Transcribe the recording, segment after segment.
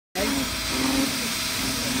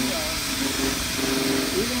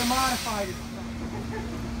modified it.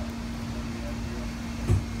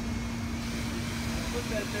 Put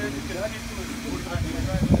that there. You can hug it to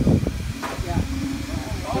Yeah.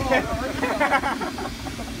 Okay.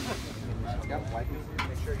 Yep, wipe it.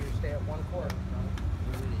 Make sure you stay at 1 quart.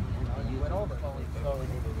 You went over.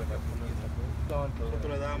 Going.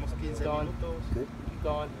 Keep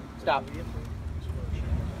going. Stop.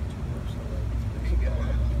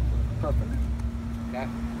 Perfect. Okay.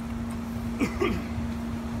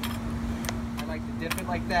 I like to dip it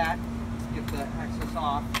like that, get the excess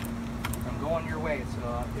off. I'm going your way,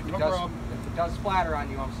 so if it does splatter on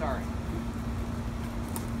you, I'm sorry.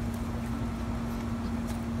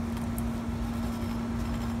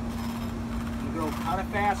 You go kind of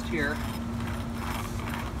fast here.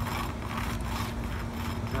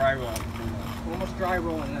 dry roll. Almost dry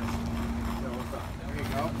rolling this. There you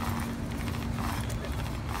go.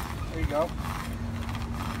 There you go.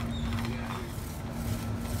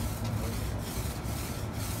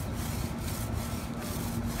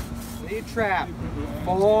 Lead trap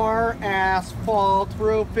for asphalt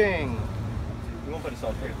roofing. We won't put this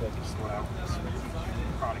all through because it's out.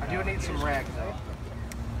 I do need some rags though.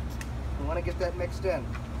 I want to get that mixed in.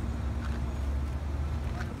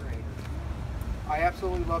 I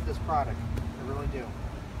absolutely love this product. I really do.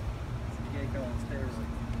 Gaco upstairs.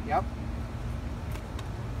 Yep.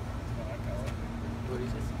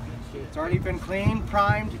 It's already been cleaned,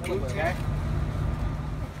 primed, okay?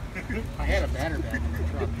 I had a batter bag in the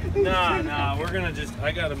truck. No, we're gonna just,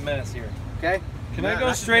 I got a mess here. Okay? Can I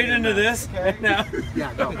go straight into this right now?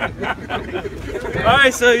 Yeah, go.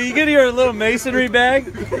 Alright, so you get your little masonry bag.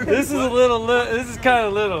 This is a little, this is kind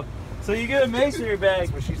of little. So you get a masonry bag,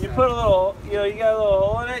 you put a little, you know, you got a little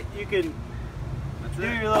hole in it, you can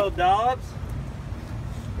do your little dollops,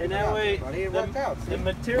 and that way the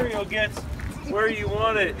material gets where you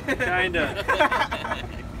want it, kinda.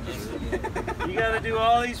 You gotta do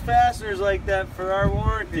all these fasteners like that for our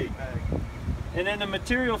warranty. And then the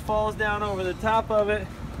material falls down over the top of it.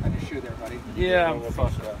 I just shoot there, buddy. Yeah, I'm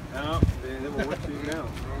fucked up. No, then we'll what you now.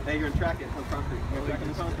 Hey, you're gonna track it on concrete. You're tracking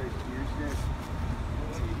the concrete.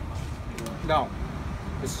 No.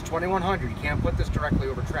 This is 2100. You can't put this directly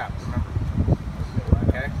over trap, remember.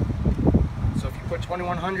 Okay? So if you put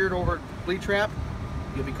 2100 over bleed trap,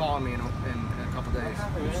 you'll be calling me in a couple days.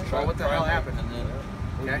 So what the hell happened?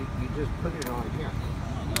 Okay? You just put it on here.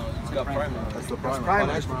 It's got primer. That's the primer.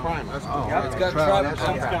 primer. That's the primer. That's the Yep, It's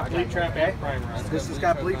got bleed trap and primer. This has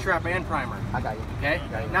got bleed trap and primer. I got you. Okay?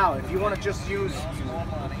 Now, if you want to just use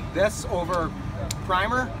this over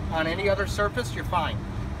primer on any other surface, you're fine.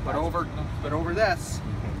 But over this,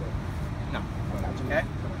 no. Okay?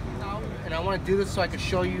 And I want to do this so I can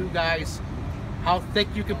show you guys how thick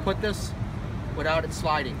you can put this without it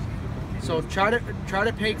sliding. So try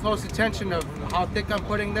to pay close attention of how thick I'm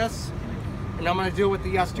putting this, and I'm going to do it with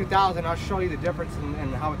the S2000. I'll show you the difference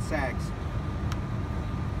in how it sags.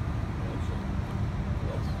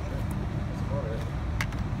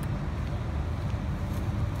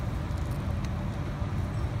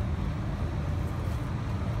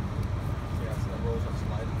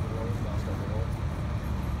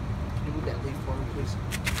 Can you move that leaf for me, please?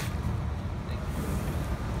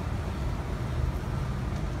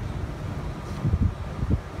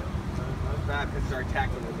 Because our tack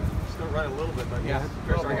a little bit. Still run a little bit, but yeah,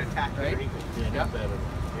 we're going to tack right? underneath it. Yeah.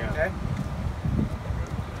 Yeah. Okay.